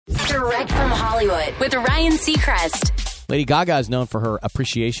Direct from Hollywood with Ryan Seacrest. Lady Gaga is known for her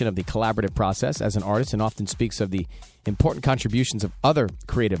appreciation of the collaborative process as an artist and often speaks of the important contributions of other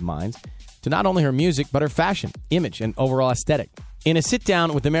creative minds to not only her music, but her fashion, image, and overall aesthetic. In a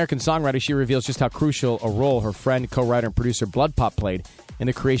sit-down with American songwriter, she reveals just how crucial a role her friend, co-writer, and producer Blood Pop played in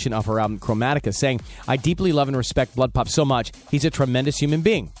the creation of her album Chromatica, saying, "I deeply love and respect Blood Pop so much. He's a tremendous human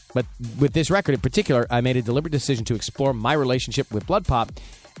being. But with this record in particular, I made a deliberate decision to explore my relationship with Blood Pop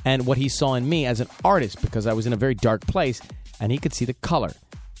and what he saw in me as an artist because I was in a very dark place and he could see the color.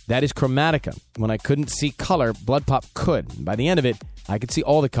 That is Chromatica. When I couldn't see color, Blood Pop could. And by the end of it, I could see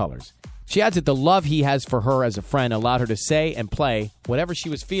all the colors." She adds that the love he has for her as a friend allowed her to say and play whatever she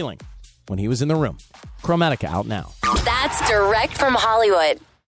was feeling when he was in the room. Chromatica out now. That's direct from Hollywood.